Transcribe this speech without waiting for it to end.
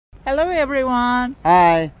Hello everyone.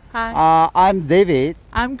 Hi. Hi. I'm David.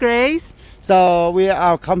 I'm Grace. So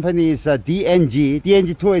our company is DNG.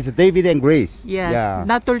 DNG Tour is David and Grace. Yes. Yeah.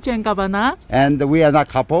 Not Dolce and Gabbana. And we are not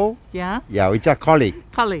couple. Yeah. Yeah, we're just colleague.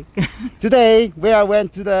 Colleague. Today we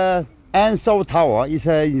went to the Namsan Seoul Tower. It's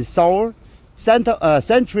in Seoul,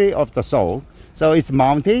 century of the Seoul. So it's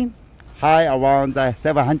mountain, high around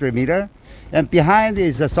 700 meters, and behind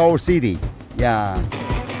is the Seoul city. Yeah.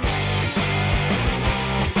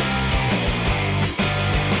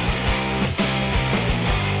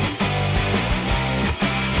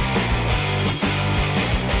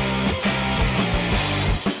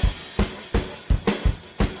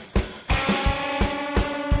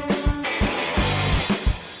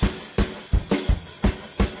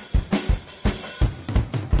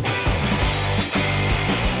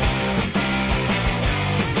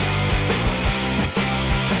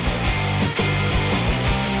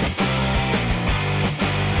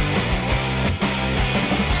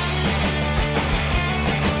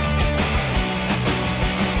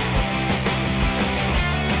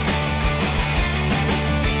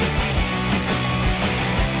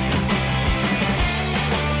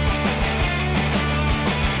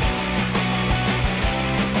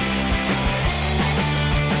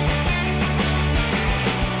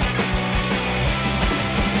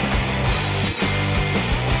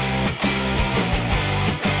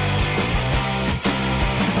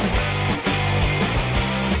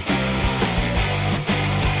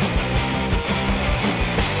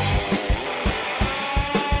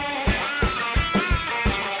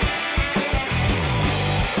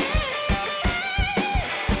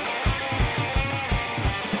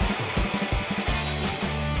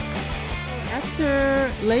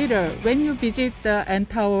 Later, when you visit the N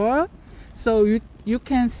Tower, so you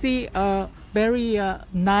can see a very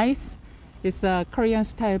nice, it's a Korean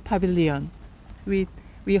style pavilion.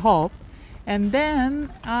 We hope, and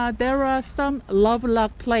then there are some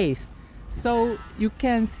lovelock place, so you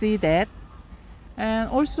can see that, and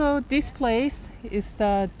also this place is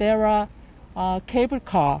there are cable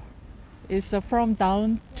car. It's from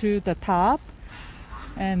down to the top,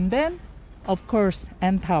 and then of course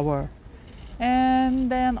N Tower.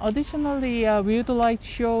 And then additionally, we would like to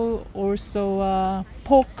show also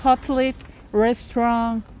pork cutlet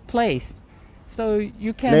restaurant place, so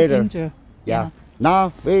you can Later. enjoy. Yeah.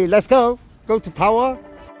 Now let's go to tower.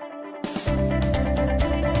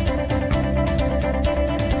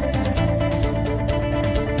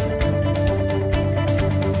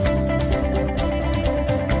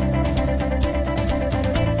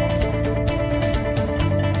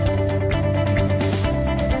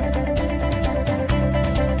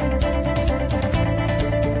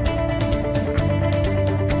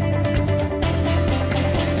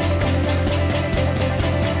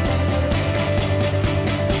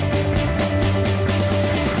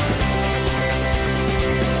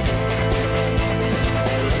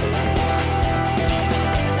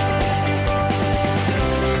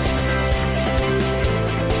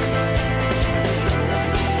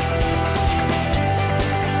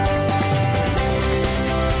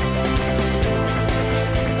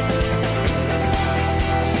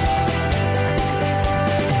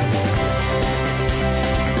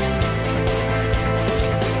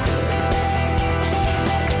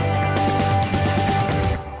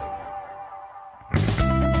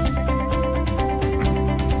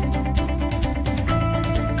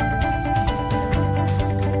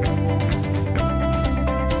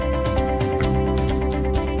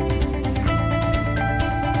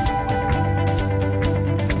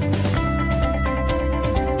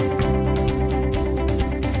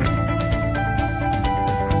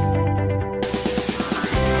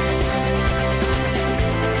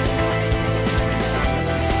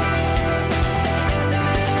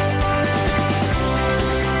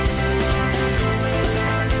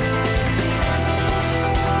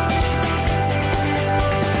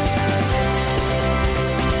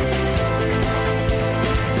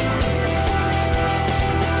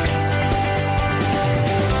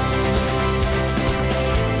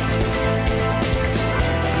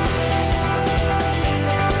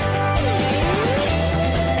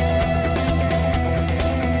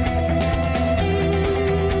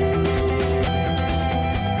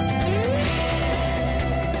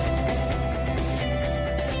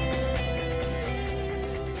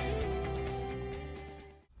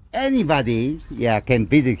 Anybody, can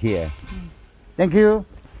visit here. Thank you.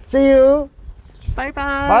 See you. Bye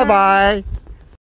bye. Bye bye.